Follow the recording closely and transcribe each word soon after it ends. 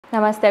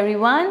Namaste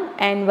everyone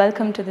and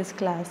welcome to this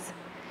class.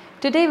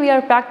 Today we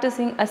are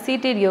practicing a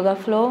seated yoga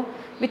flow,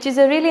 which is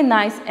a really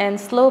nice and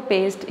slow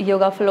paced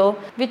yoga flow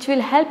which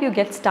will help you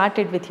get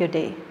started with your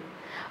day.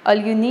 All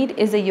you need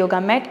is a yoga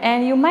mat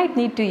and you might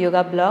need 2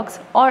 yoga blocks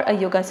or a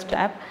yoga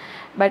strap,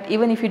 but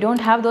even if you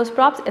don't have those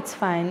props, it's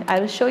fine. I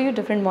will show you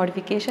different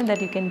modifications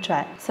that you can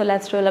try. So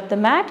let's roll up the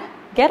mat,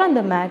 get on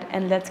the mat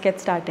and let's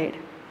get started.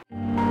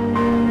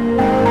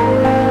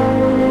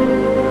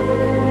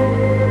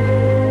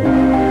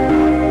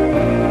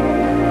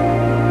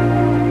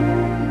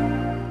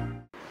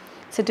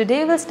 So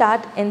today we'll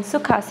start in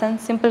Sukhasana,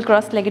 simple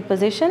cross-legged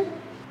position.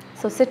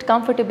 So sit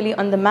comfortably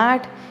on the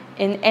mat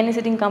in any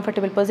sitting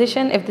comfortable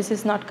position. If this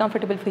is not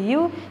comfortable for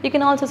you, you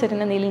can also sit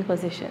in a kneeling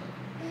position.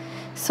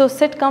 So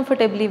sit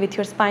comfortably with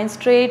your spine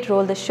straight,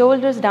 roll the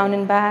shoulders down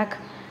and back,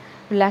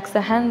 relax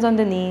the hands on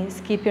the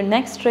knees, keep your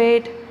neck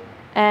straight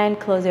and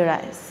close your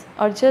eyes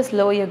or just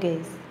lower your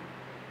gaze.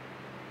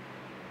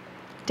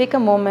 Take a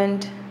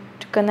moment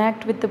to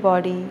connect with the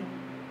body.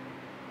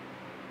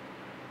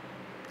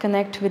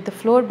 Connect with the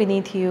floor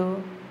beneath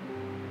you.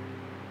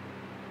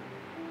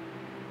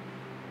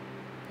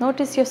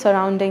 Notice your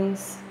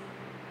surroundings.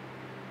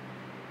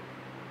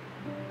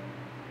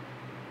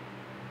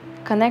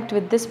 Connect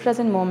with this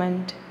present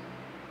moment.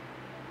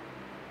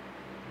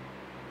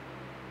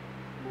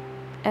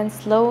 And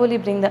slowly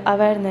bring the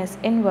awareness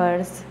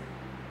inwards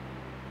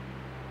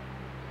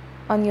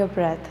on your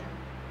breath.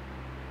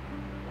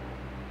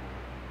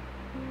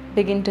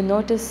 Begin to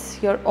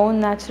notice your own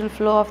natural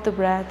flow of the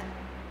breath.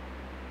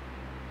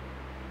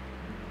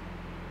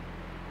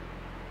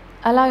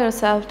 Allow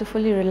yourself to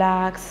fully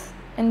relax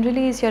and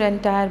release your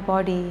entire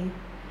body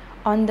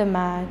on the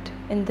mat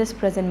in this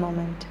present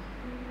moment.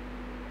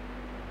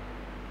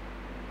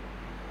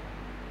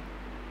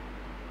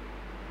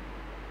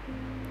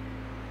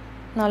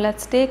 Now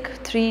let's take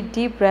 3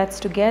 deep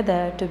breaths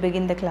together to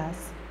begin the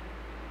class.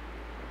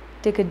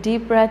 Take a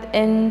deep breath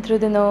in through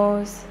the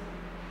nose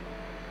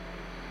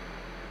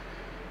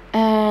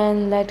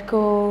and let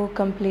go,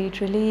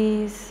 complete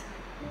release.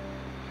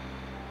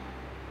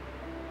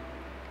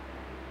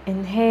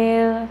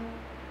 Inhale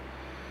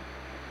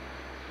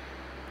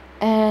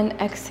and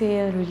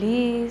exhale,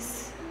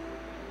 release.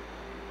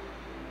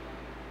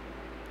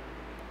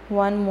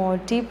 One more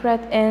deep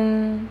breath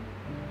in.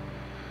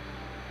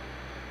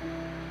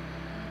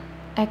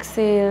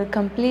 Exhale,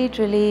 complete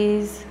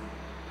release.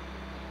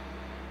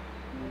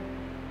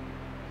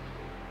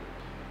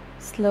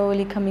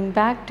 Slowly coming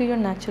back to your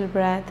natural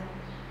breath.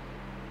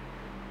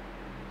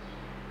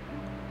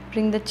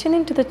 Bring the chin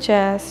into the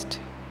chest.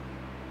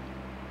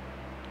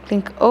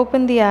 Blink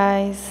open the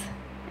eyes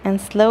and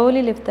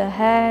slowly lift the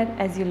head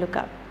as you look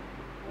up.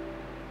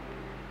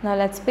 Now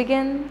let's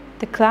begin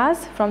the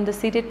class from the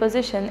seated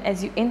position.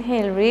 As you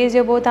inhale, raise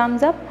your both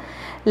arms up,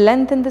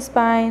 lengthen the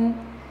spine,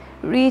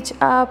 reach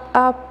up,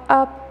 up,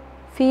 up.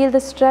 Feel the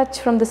stretch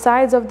from the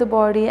sides of the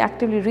body,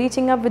 actively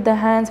reaching up with the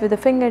hands, with the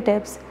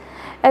fingertips.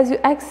 As you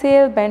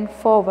exhale, bend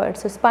forward.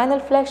 So spinal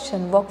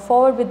flexion, walk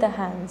forward with the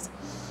hands.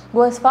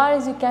 Go as far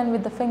as you can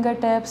with the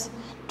fingertips,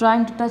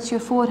 trying to touch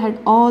your forehead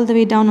all the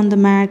way down on the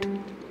mat.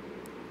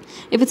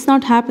 If it's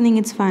not happening,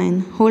 it's fine.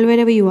 Hold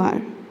wherever you are.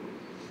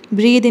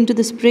 Breathe into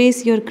the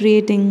space you're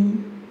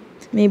creating.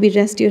 Maybe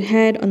rest your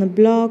head on a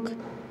block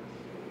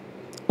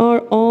or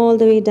all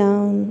the way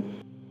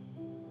down.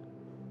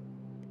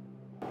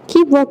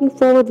 Keep walking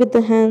forward with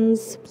the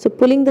hands, so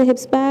pulling the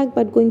hips back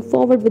but going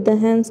forward with the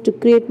hands to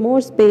create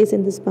more space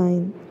in the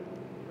spine.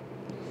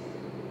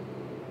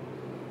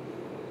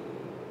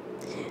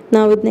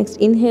 Now with next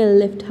inhale,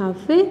 lift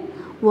halfway,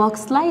 walk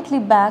slightly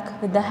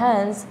back with the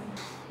hands.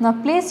 Now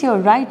place your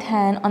right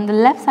hand on the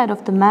left side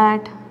of the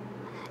mat,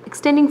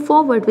 extending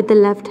forward with the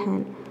left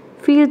hand.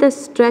 Feel the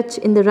stretch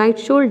in the right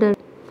shoulder.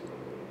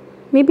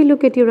 Maybe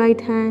look at your right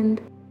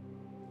hand.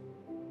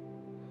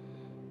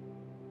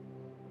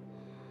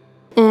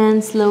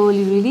 And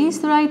slowly release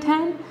the right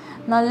hand.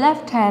 Now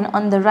left hand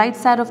on the right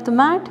side of the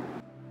mat.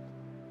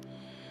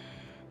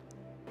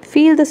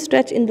 Feel the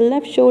stretch in the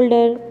left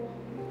shoulder.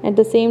 At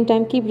the same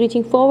time, keep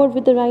reaching forward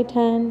with the right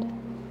hand.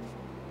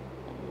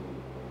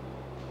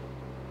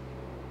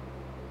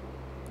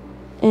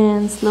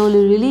 And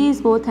slowly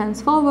release both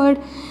hands forward.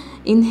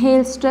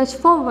 Inhale, stretch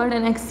forward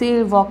and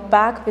exhale, walk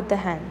back with the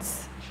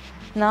hands.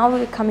 Now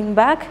we're coming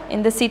back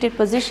in the seated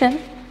position.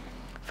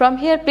 From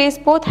here, place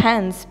both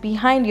hands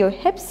behind your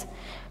hips,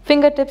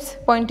 fingertips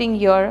pointing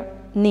your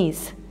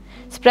knees.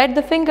 Spread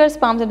the fingers,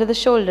 palms under the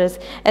shoulders.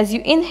 As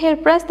you inhale,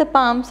 press the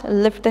palms,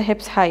 lift the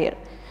hips higher.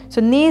 So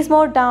knees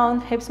more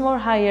down, hips more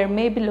higher,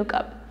 maybe look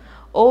up.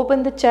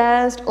 Open the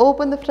chest,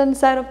 open the front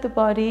side of the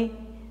body.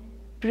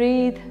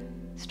 Breathe,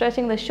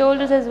 stretching the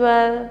shoulders as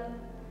well.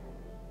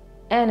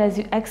 And as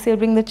you exhale,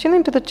 bring the chin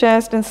into the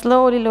chest and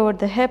slowly lower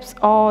the hips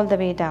all the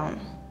way down.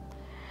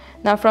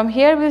 Now from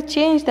here, we'll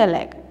change the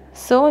leg.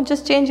 So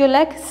just change your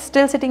leg,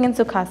 still sitting in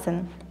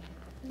Sukhasana.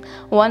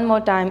 One more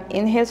time,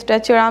 inhale,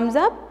 stretch your arms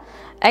up.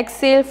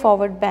 Exhale,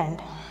 forward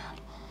bend.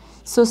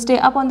 So stay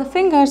up on the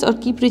fingers or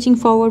keep reaching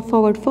forward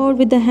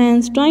with the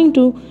hands, trying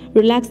to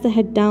relax the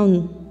head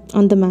down.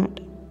 on the mat.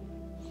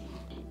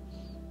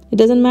 It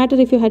doesn't matter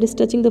if your head is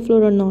touching the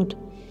floor or not.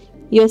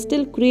 You are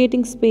still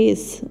creating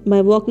space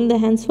by walking the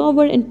hands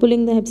forward and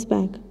pulling the hips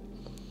back.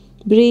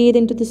 Breathe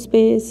into the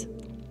space.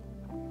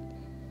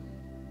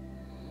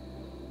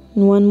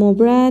 One more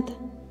breath.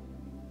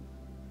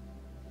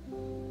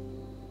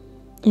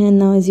 And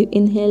now as you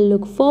inhale,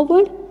 look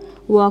forward.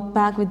 Walk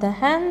back with the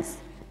hands.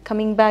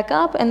 Coming back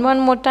up. And one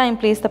more time,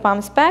 place the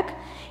palms back.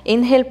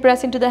 Inhale,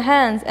 press into the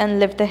hands and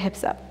lift the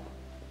hips up.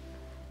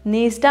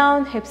 Knees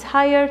down, hips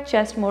higher,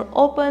 chest more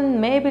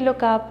open. Maybe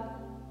look up.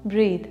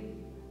 Breathe.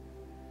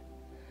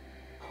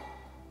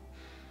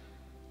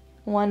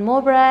 One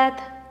more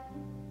breath.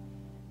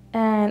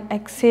 And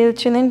exhale,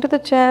 chin into the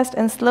chest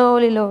and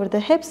slowly lower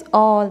the hips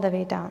all the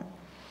way down.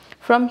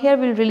 From here,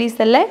 we'll release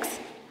the legs,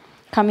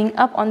 coming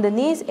up on the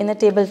knees in a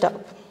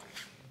tabletop.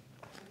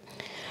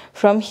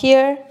 From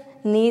here,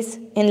 knees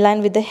in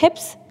line with the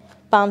hips,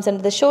 palms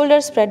under the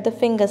shoulders, spread the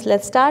fingers.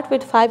 Let's start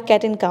with 5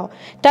 cat and cow.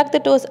 Tuck the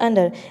toes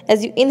under.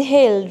 As you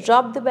inhale,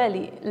 drop the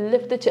belly,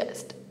 lift the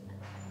chest.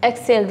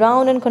 Exhale,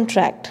 round and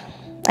contract.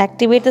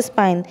 Activate the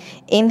spine.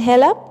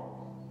 Inhale up.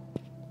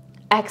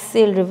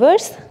 Exhale,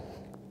 reverse.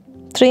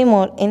 3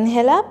 more.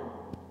 Inhale up.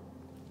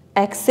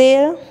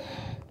 Exhale.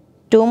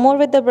 2 more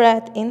with the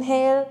breath.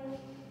 Inhale.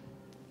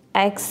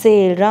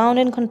 Exhale, round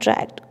and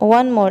contract.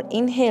 1 more.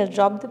 Inhale,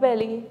 drop the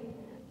belly.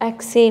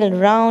 Exhale,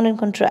 round and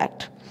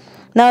contract.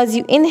 Now as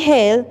you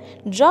inhale,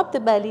 drop the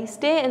belly,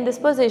 stay in this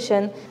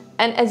position.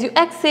 And as you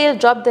exhale,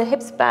 drop the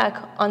hips back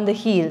on the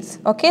heels.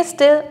 Okay,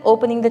 still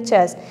opening the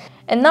chest.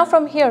 And now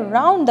from here,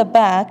 round the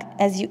back.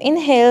 As you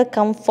inhale,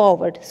 come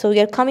forward. So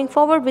you're coming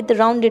forward with the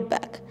rounded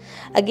back.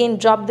 Again,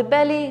 drop the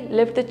belly,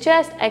 lift the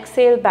chest,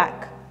 exhale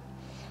back.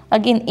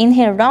 Again,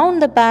 inhale,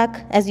 round the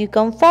back. As you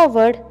come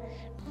forward,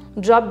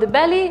 drop the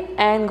belly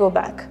and go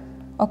back.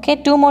 Okay,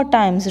 2 more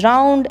times.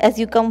 Round as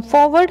you come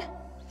forward.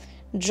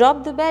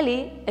 Drop the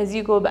belly as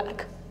you go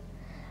back.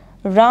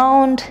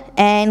 Round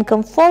and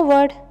come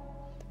forward.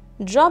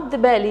 Drop the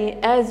belly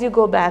as you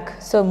go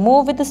back. So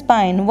move with the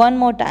spine. 1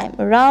 more time.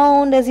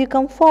 Round as you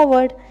come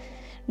forward.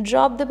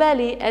 Drop the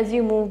belly as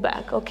you move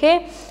back.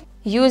 Okay.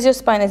 Use your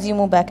spine as you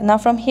move back. Now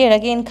from here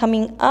again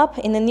coming up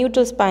in the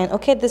neutral spine.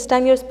 Okay. This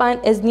time your spine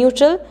is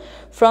neutral.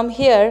 From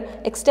here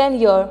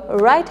extend your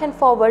right hand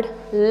forward,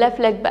 left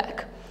leg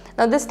back.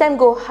 Now this time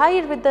go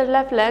higher with the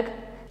left leg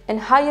and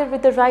higher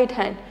with the right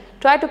hand.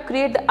 Try to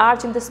create the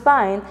arch in the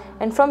spine,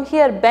 and from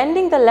here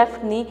bending the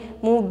left knee,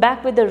 move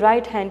back with the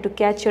right hand to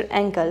catch your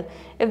ankle.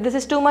 If this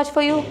is too much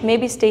for you,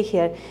 maybe stay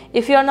here.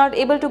 If you are not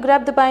able to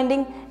grab the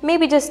binding,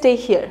 maybe just stay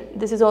here.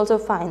 This is also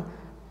fine.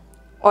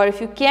 Or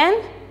if you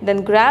can,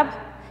 then grab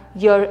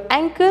your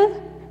ankle,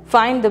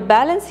 find the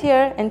balance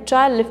here and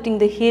try lifting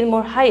the heel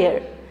more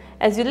higher.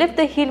 As you lift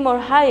the heel more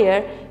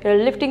higher, you are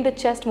lifting the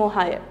chest more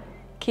higher.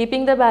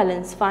 Keeping the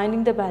balance,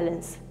 finding the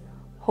balance.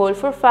 Hold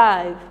for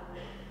 5,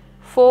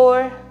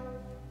 4,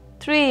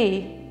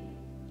 3,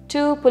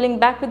 2, pulling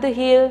back with the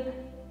heel,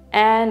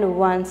 and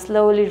 1.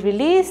 Slowly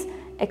release,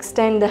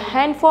 extend the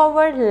hand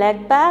forward,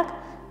 leg back,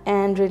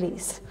 and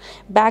release.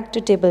 Back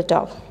to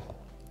tabletop.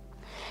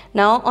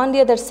 Now on the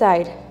other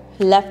side,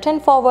 left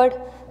hand forward,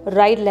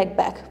 right leg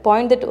back,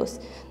 point the toes.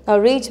 Now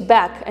reach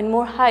back and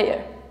more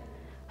higher.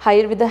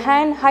 Higher with the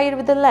hand, higher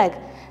with the leg.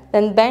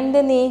 Then bend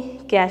the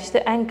knee, catch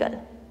the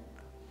ankle.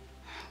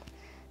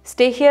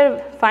 Stay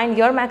here, find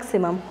your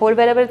maximum, hold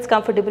wherever it's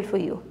comfortable for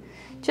you.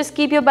 Just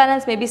keep your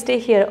balance, maybe stay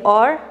here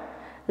or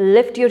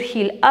lift your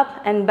heel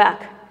up and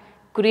back.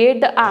 Create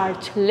the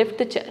arch, lift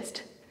the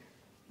chest.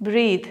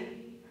 Breathe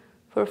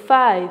for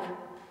 5,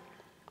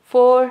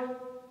 4,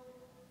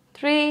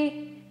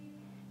 3,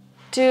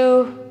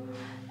 2,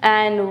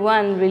 and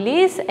 1.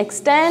 Release,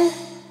 extend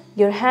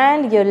your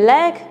hand, your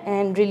leg,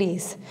 and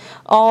release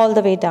all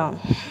the way down.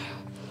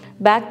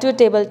 Back to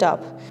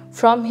tabletop.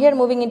 From here,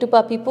 moving into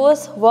puppy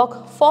pose,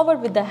 walk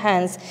forward with the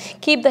hands.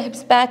 Keep the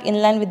hips back in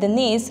line with the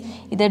knees.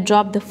 Either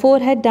drop the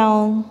forehead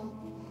down,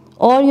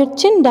 or your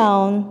chin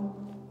down,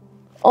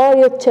 or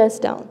your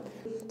chest down.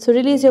 So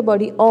release your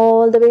body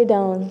all the way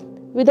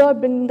down without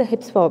bringing the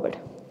hips forward.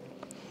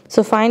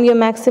 So find your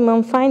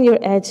maximum, find your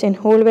edge, and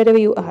hold wherever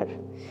you are.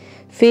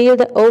 Feel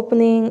the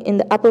opening in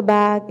the upper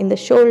back, in the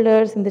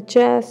shoulders, in the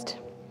chest.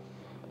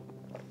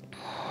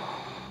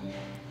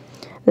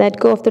 Let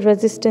go of the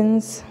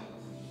resistance.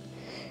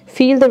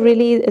 Feel the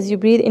release as you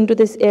breathe into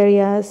these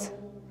areas.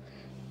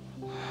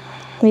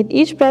 With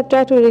each breath,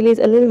 try to release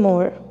a little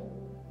more.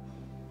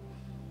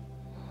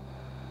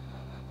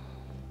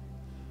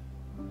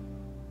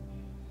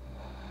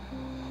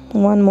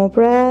 One more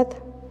breath.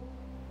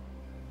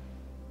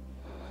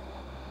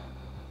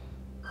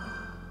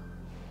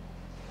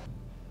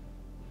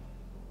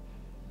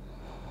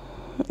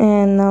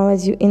 And now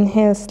as you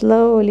inhale,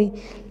 slowly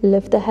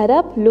lift the head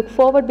up, look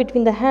forward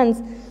between the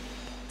hands.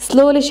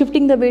 Slowly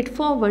shifting the weight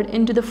forward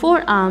into the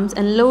forearms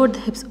and lower the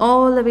hips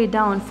all the way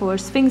down for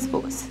Sphinx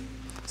pose.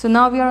 So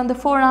now we are on the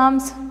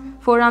forearms.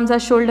 Forearms are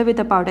shoulder width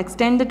apart.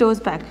 Extend the toes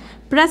back.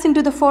 Press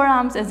into the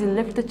forearms as you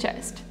lift the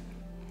chest.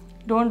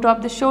 Don't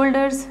drop the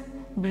shoulders.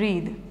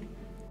 Breathe.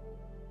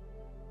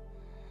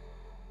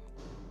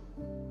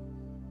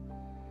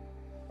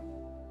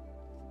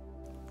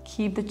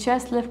 Keep the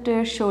chest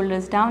lifted,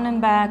 shoulders down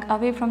and back,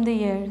 away from the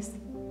ears.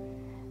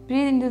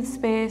 Breathe into the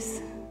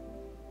space.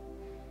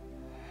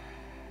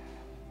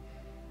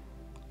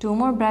 2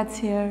 more breaths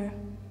here.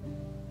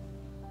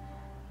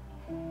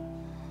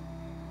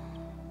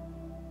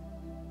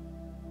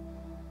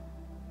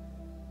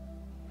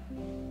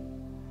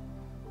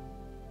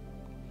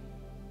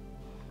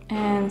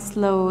 And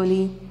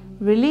slowly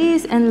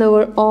release and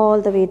lower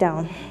all the way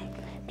down.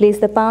 Place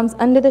the palms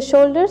under the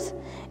shoulders.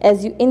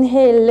 As you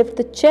inhale, lift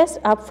the chest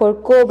up for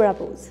cobra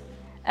pose.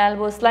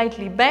 Elbows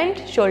slightly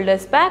bent,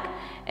 shoulders back.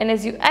 And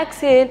as you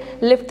exhale,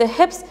 lift the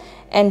hips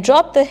and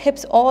drop the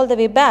hips all the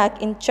way back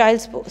in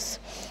child's pose.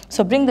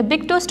 So bring the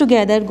big toes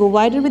together, go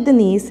wider with the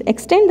knees,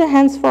 extend the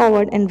hands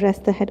forward and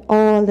rest the head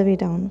all the way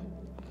down.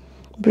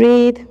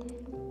 Breathe.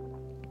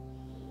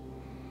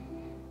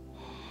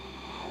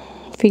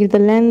 Feel the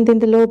length in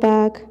the low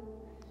back,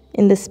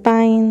 in the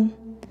spine.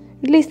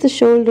 Release the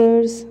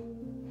shoulders.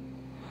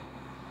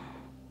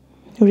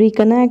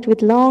 Reconnect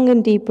with long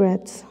and deep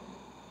breaths.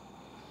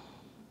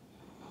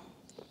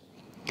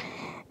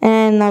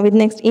 And now with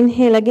next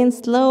inhale, again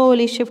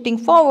slowly shifting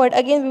forward.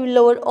 Again we will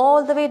lower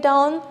all the way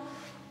down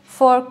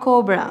for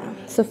cobra.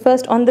 So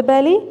first on the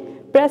belly,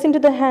 press into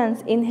the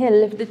hands.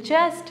 Inhale, lift the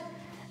chest.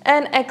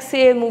 And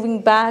exhale,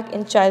 moving back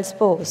in child's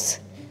pose.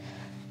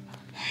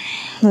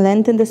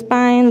 Lengthen the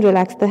spine,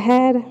 relax the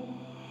head.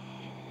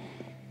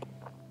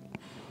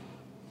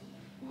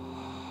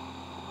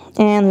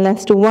 And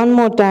let's do one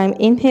more time.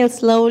 Inhale,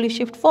 slowly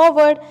shift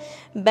forward.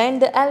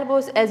 Bend the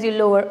elbows as you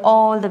lower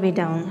all the way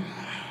down.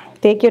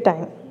 Take your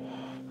time.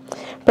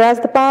 Press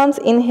the palms.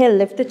 Inhale,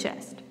 lift the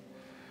chest.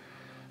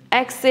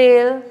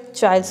 Exhale,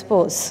 child's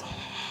pose.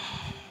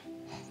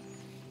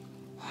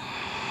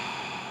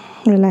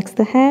 Relax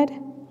the head.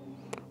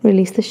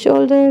 Release the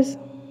shoulders.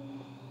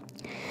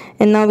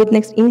 And now with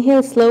next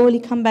inhale,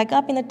 slowly come back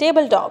up in a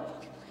tabletop.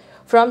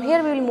 From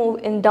here, we will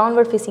move in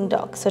downward facing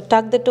dog. So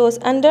tuck the toes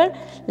under,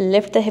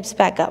 lift the hips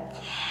back up.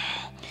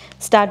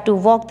 Start to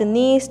walk the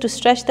knees to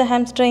stretch the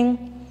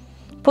hamstring.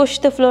 Push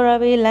the floor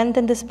away,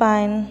 lengthen the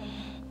spine.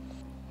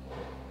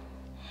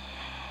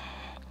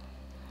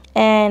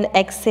 And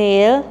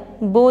exhale,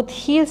 both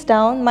heels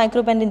down,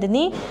 micro bend in the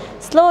knee.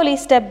 Slowly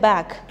step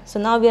back. So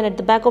now we are at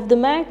the back of the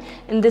mat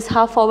in this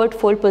half forward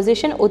fold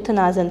position,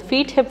 Uttanasana.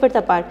 Feet hip width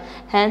apart.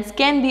 Hands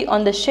can be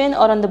on the shin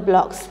or on the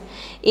blocks.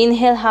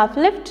 Inhale, half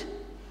lift.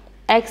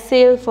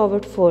 Exhale,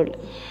 forward fold.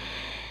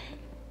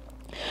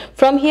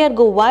 From here,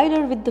 go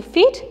wider with the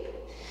feet.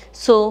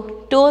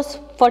 So toes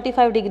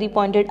 45-degree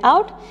pointed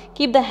out.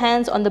 Keep the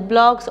hands on the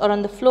blocks or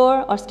on the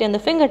floor or stay on the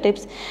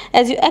fingertips.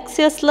 As you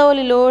exhale,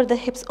 slowly lower the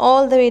hips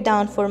all the way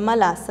down for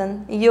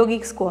Malasana,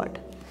 yogic squat.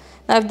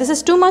 Now if this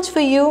is too much for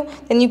you,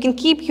 then you can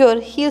keep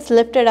your heels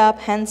lifted up,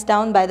 hands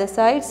down by the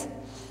sides,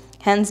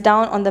 hands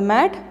down on the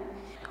mat.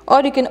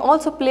 Or you can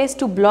also place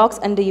 2 blocks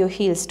under your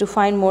heels to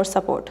find more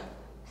support.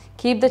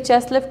 Keep the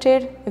chest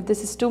lifted. If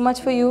this is too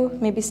much for you,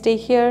 maybe stay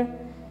here.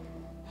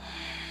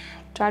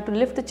 Try to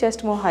lift the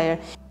chest more higher.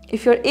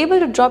 If you're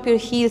able to drop your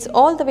heels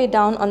all the way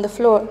down on the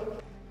floor,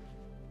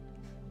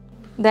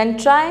 then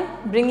try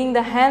bringing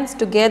the hands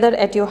together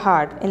at your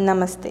heart in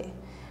Namaste,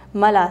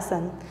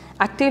 Malasana.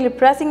 Actively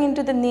pressing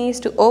into the knees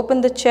to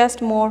open the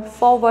chest more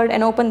forward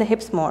and open the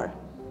hips more.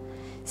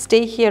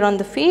 Stay here on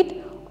the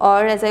feet,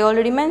 or as I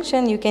already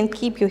mentioned, you can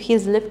keep your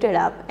heels lifted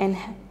up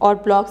or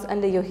blocks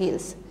under your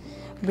heels.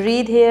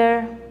 Breathe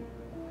here.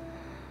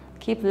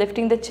 Keep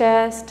lifting the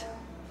chest.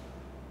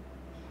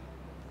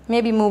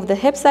 Maybe move the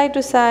hip side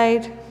to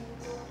side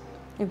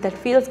if that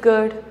feels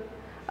good,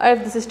 or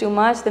if this is too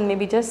much, then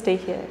maybe just stay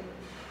here.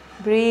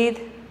 Breathe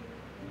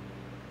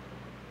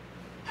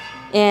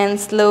and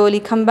slowly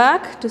come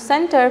back to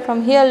center.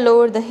 From here,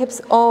 lower the hips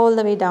all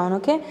the way down,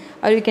 okay?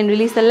 Or you can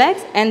release the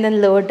legs and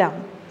then lower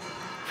down.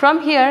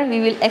 From here,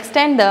 we will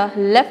extend the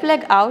left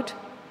leg out.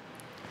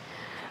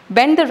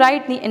 Bend the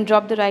right knee and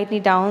drop the right knee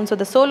down so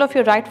the sole of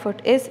your right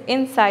foot is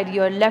inside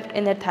your left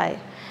inner thigh.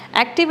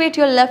 Activate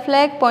your left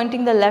leg,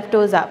 pointing the left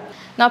toes up.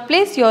 Now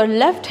place your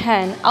left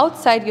hand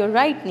outside your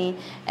right knee.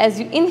 As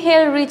you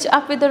inhale, reach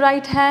up with the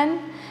right hand.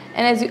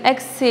 And as you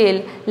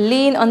exhale,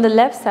 lean on the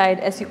left side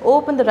as you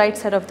open the right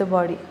side of the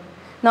body.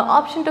 Now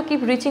option to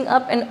keep reaching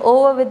up and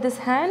over with this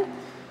hand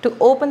to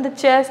open the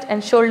chest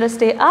and shoulders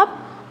stay up.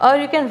 Or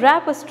you can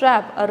wrap a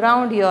strap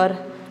around your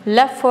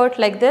left foot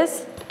like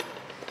this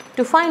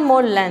to find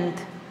more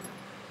length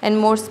and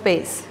more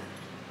space.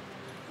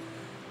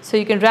 So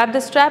you can wrap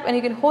the strap and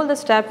you can hold the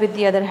strap with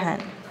the other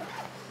hand.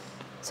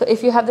 So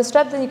if you have the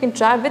strap, then you can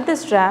try with the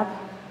strap,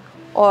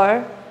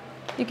 or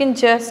you can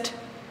just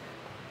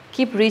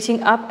keep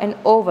reaching up and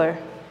over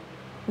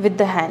with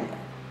the hand.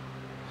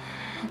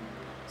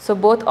 So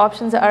both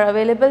options are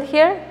available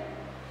here.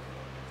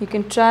 You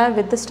can try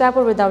with the strap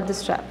or without the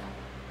strap.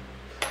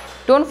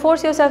 Don't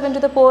force yourself into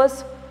the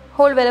pose.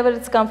 Hold wherever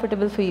it's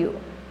comfortable for you.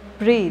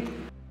 Breathe.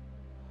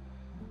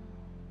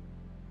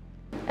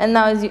 And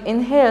now as you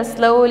inhale,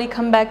 slowly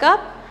come back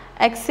up.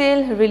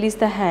 Exhale, release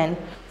the hand.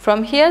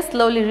 From here,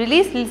 slowly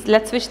release.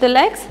 Let's switch the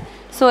legs.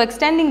 So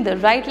extending the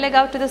right leg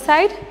out to the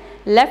side,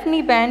 left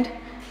knee bend,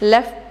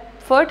 left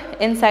foot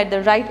inside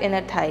the right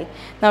inner thigh.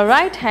 Now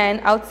right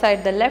hand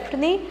outside the left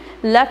knee,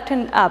 left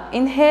hand up.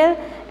 Inhale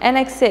and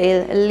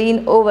exhale,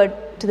 lean over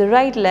to the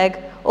right leg,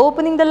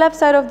 opening the left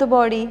side of the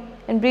body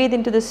and breathe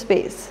into the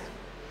space.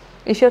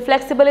 If you're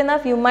flexible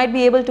enough, you might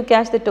be able to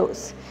catch the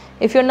toes.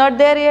 If you're not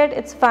there yet,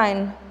 it's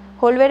fine.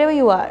 Hold wherever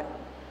you are.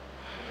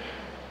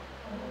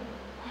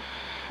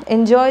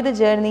 Enjoy the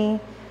journey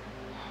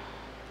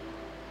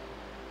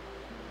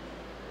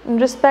and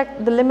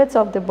respect the limits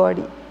of the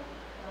body.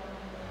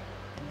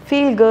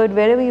 Feel good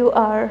wherever you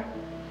are.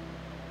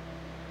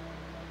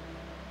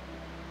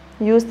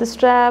 Use the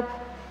strap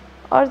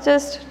or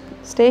just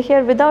stay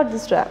here without the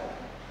strap.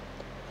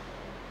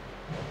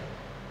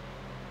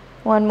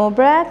 One more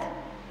breath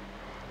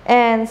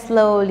and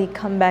slowly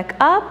come back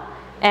up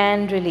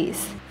and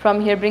release.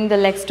 From here, bring the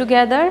legs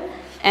together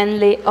and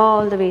lay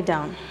all the way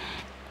down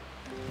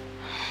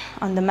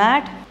on the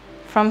mat.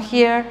 From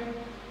here,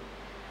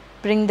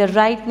 bring the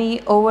right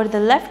knee over the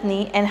left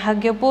knee and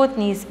hug your both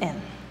knees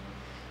in.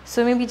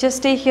 So maybe just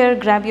stay here,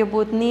 grab your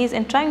both knees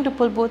and trying to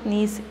pull both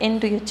knees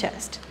into your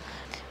chest.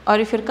 Or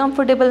if you're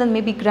comfortable, then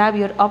maybe grab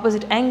your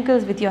opposite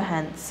ankles with your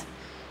hands.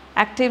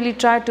 Actively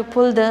try to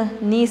pull the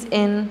knees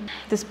in.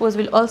 This pose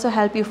will also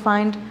help you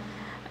find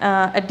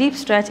a deep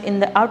stretch in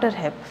the outer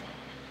hip.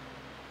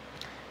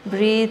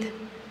 Breathe.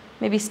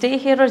 Maybe stay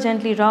here or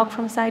gently rock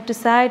from side to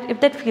side if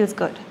that feels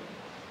good.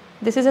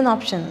 This is an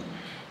option.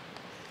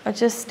 Or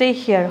just stay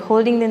here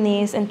holding the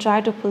knees and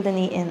try to pull the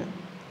knee in.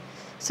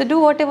 So do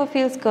whatever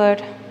feels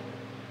good.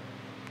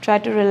 Try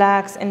to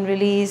relax and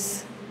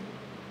release.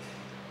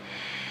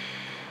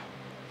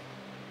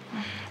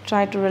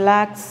 Try to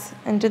relax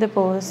into the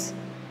pose.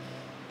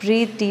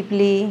 Breathe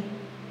deeply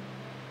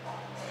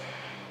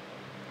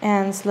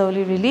and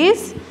slowly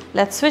release.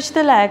 Let's switch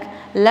the leg.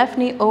 Left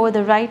knee over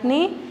the right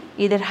knee.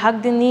 Either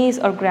hug the knees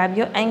or grab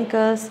your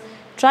ankles.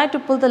 Try to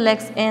pull the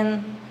legs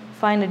in.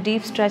 Find a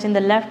deep stretch in the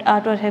left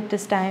outer hip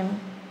this time.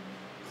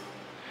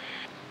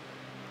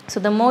 So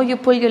the more you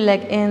pull your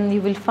leg in,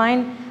 you will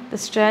find the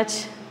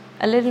stretch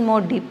a little more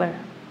deeper.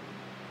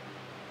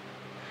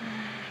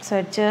 So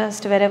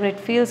adjust wherever it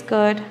feels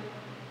good.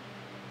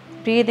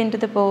 Breathe into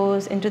the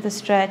pose, into the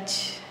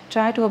stretch.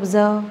 Try to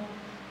observe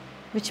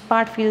which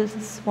part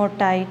feels more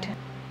tight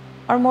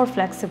or more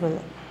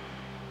flexible.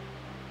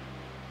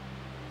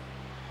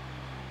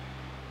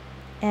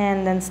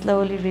 And then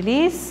slowly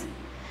release.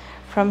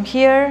 From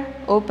here,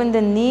 open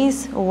the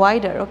knees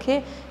wider,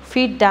 okay?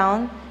 Feet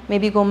down.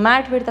 Maybe go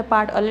mat width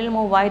apart, a little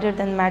more wider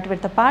than mat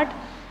width apart.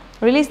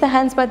 Release the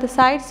hands by the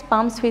sides,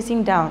 palms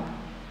facing down.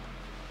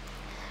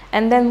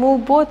 And then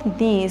move both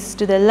knees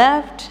to the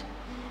left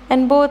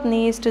and both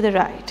knees to the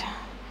right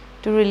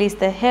to release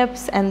the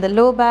hips and the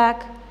low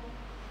back.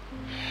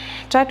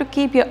 Try to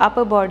keep your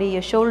upper body,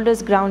 your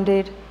shoulders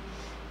grounded,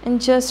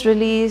 and just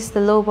release the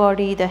low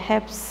body, the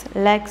hips,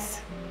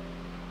 legs.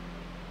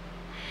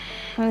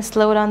 And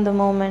slow down the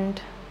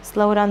moment,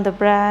 slow down the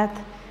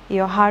breath,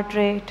 your heart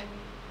rate.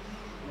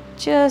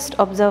 Just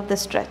observe the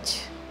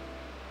stretch.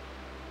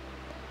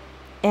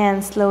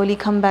 And slowly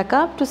come back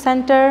up to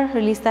center,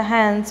 release the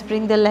hands,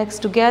 bring the legs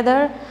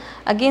together.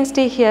 Again,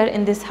 stay here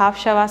in this half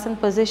Shavasana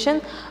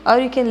position, or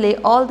you can lay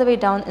all the way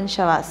down in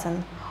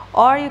Shavasana.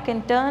 Or you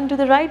can turn to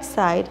the right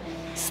side,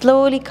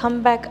 slowly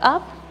come back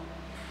up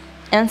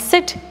and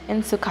sit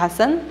in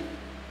Sukhasana.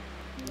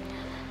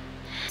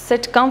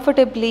 Sit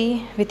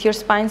comfortably with your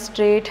spine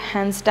straight,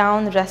 hands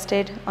down,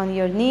 rested on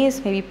your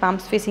knees, maybe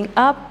palms facing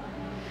up.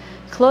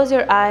 Close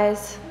your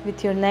eyes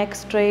with your neck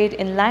straight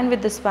in line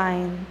with the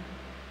spine.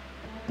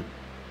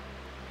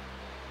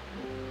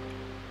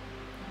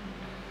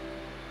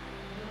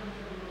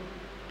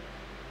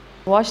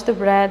 Watch the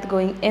breath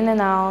going in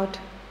and out.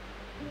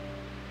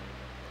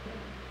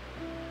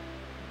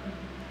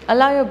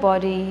 Allow your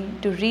body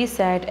to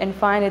reset and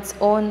find its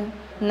own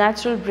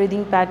natural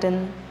breathing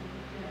pattern.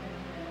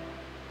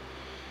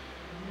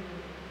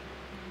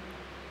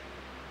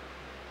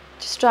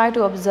 Just try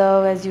to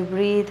observe as you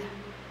breathe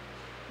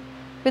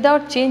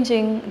without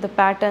changing the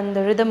pattern,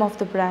 the rhythm of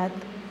the breath.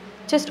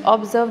 Just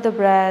observe the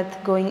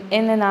breath going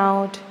in and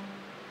out.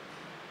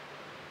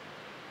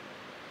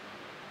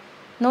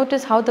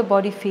 Notice how the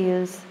body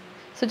feels.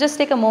 So just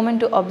take a moment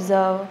to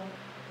observe.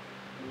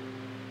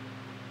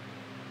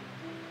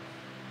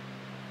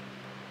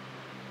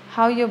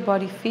 How your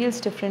body feels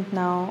different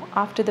now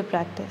after the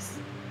practice.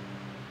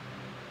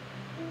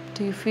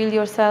 Do you feel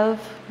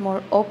yourself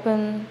more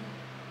open,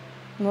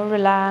 more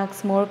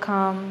relaxed, more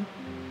calm,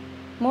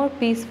 more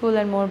peaceful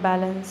and more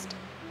balanced?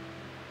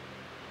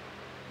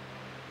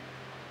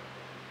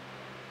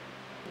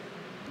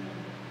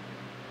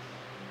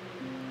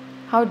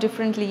 How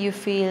differently you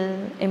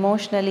feel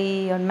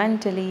emotionally or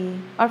mentally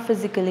or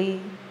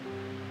physically.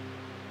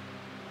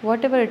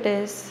 Whatever it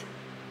is,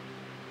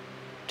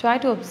 try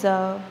to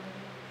observe.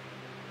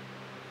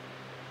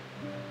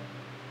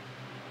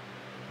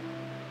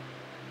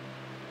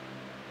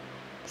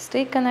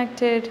 Stay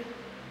connected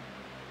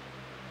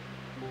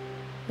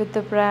with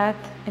the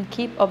breath and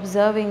keep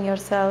observing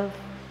yourself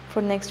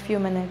for the next few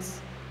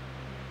minutes.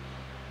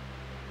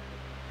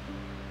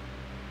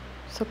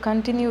 So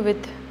continue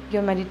with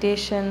your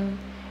meditation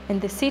in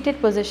the seated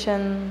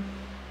position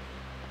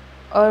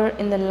or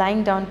in the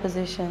lying down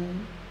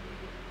position.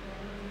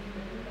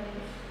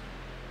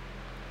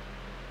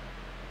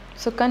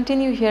 So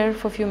continue here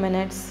for a few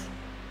minutes,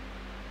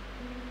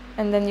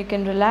 and then you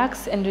can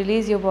relax and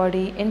release your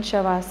body in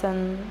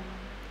Shavasana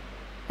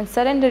and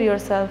surrender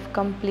yourself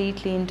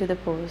completely into the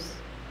pose.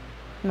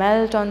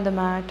 Melt on the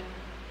mat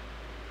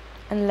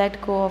and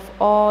let go of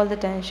all the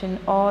tension,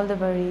 all the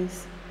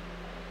worries,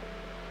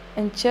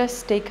 and just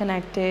stay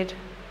connected,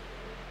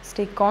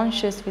 stay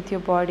conscious with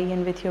your body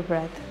and with your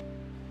breath.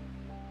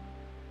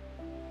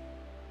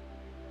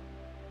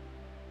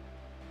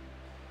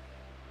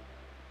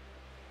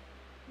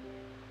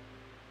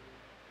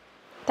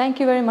 Thank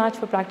you very much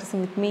for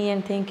practicing with me,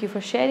 and thank you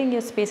for sharing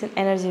your space and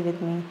energy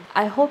with me.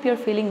 I hope you're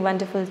feeling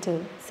wonderful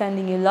too.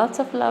 Sending you lots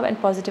of love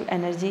and positive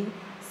energy.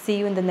 See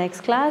you in the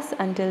next class.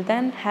 Until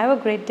then, have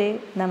a great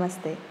day.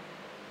 Namaste.